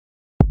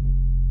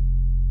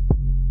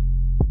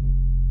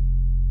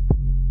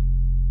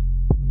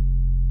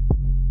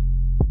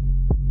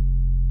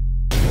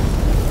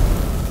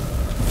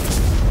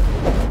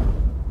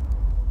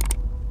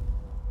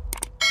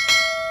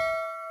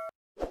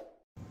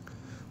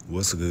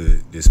What's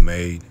good? This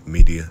Made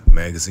Media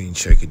Magazine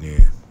checking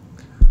in.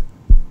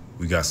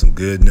 We got some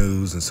good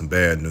news and some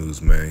bad news,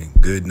 man.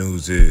 Good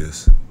news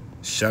is,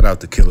 shout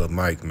out to Killer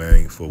Mike,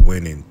 man, for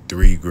winning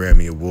 3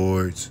 Grammy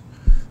Awards.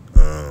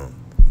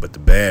 But the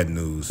bad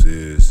news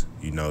is,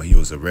 he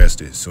was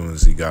arrested as soon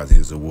as he got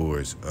his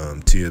awards.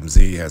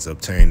 TMZ has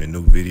obtained a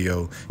new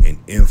video and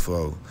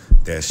info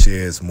that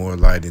sheds more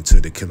light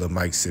into the Killer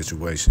Mike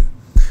situation,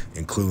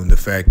 including the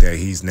fact that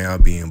he's now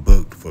being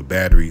booked for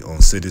battery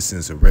on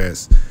citizen's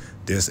arrest.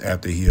 This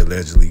after he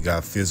allegedly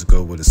got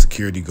physical with a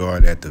security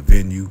guard at the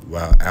venue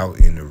while out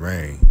in the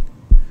rain.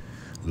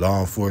 Law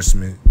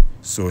enforcement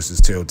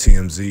sources tell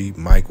TMZ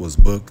Mike was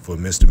booked for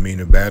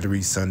misdemeanor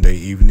battery Sunday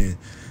evening.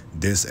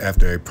 This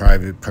after a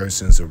private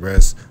person's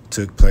arrest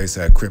took place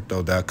at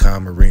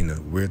Crypto.com arena.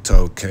 We're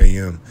told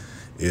KM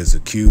is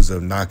accused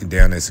of knocking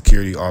down a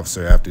security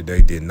officer after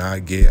they did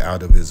not get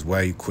out of his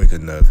way quick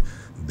enough.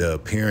 The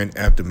apparent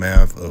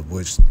aftermath of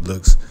which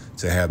looks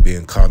to have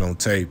been caught on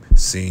tape,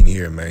 seen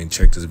here, man.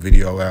 Check this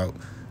video out.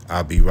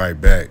 I'll be right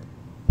back.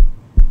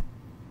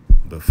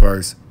 But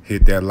first,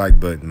 hit that like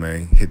button,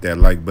 man. Hit that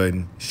like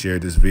button, share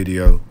this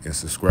video, and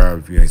subscribe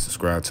if you ain't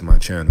subscribed to my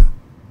channel.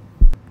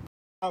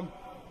 I'm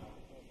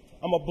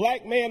a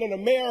black man in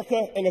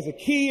America, and as a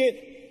kid,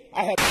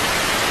 I had...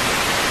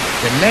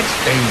 The next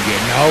thing you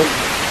know,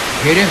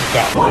 here this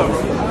goes.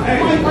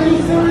 Hey, are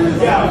you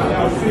serious? Yeah,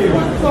 I'm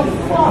serious. What the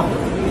fuck?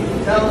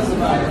 Tell us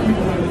about it.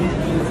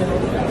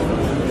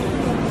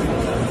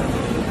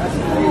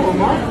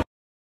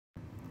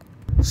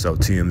 So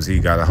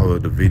TMZ got a hold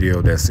of the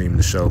video that seemed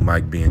to show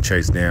Mike being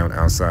chased down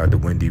outside the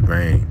windy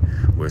rain,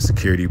 where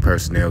security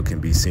personnel can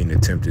be seen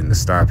attempting to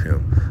stop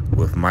him,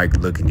 with Mike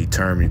looking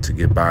determined to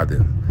get by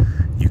them.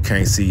 You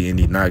can't see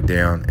any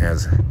knockdown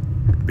as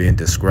been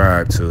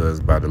described to us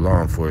by the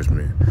law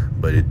enforcement,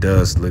 but it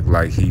does look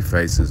like he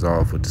faces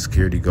off with the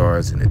security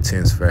guards in a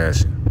tense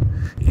fashion.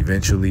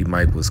 Eventually,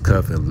 Mike was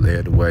cuffed and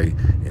led away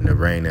in the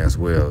rain as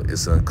well.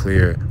 It's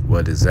unclear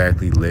what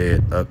exactly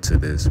led up to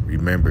this.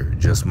 Remember,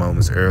 just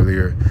moments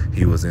earlier,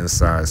 he was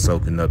inside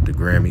soaking up the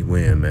Grammy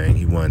win, man.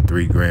 He won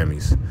 3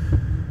 Grammys.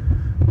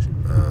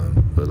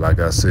 But like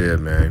I said,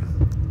 man,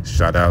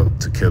 shout out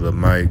to Killer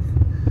Mike.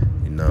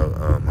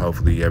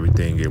 Hopefully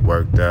everything get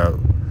worked out.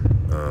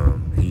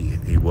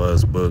 He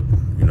was booked,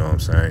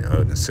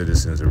 the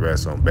citizen's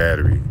arrest on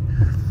battery.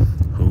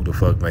 Who the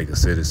fuck make a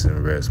citizen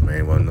arrest,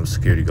 man? One of them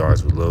security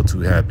guards was a little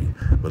too happy.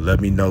 But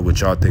let me know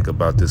what y'all think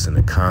about this in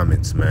the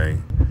comments,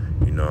 man.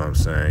 You know what I'm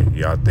saying?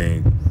 Y'all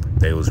think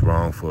they was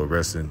wrong for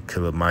arresting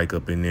Killer Mike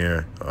up in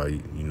there? Or,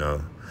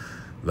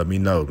 let me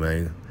know,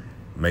 man.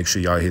 Make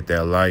sure y'all hit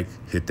that like,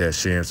 hit that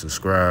share, and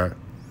subscribe.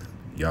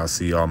 Y'all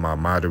see all my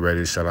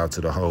moderators. Shout out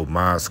to the whole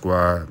mod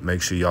squad.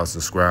 Make sure y'all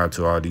subscribe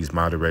to all these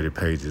moderated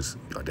pages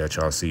that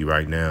y'all see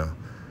right now.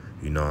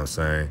 You know what I'm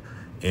saying?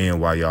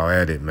 And while y'all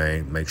at it,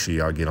 man, make sure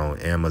y'all get on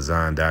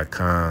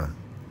Amazon.com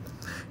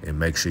and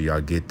make sure y'all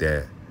get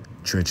that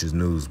Trenches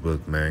News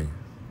book, man.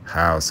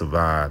 How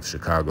Survive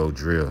Chicago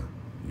Drill.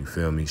 You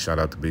feel me? Shout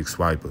out to Big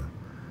Swiper.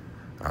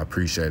 I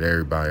appreciate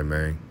everybody,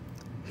 man.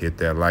 Hit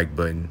that like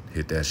button.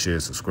 Hit that share,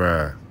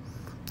 subscribe.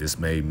 This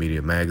Made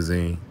Media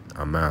Magazine.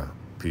 I'm out.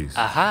 Peace.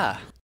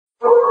 Aha.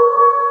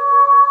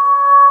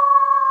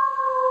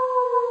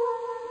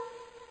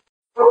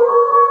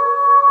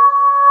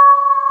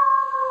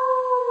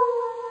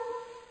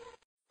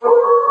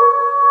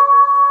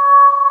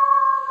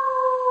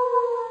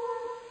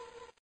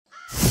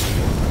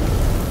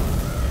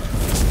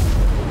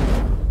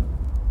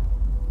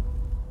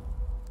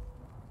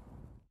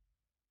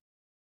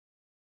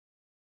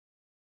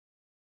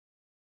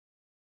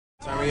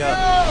 Turn me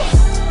up.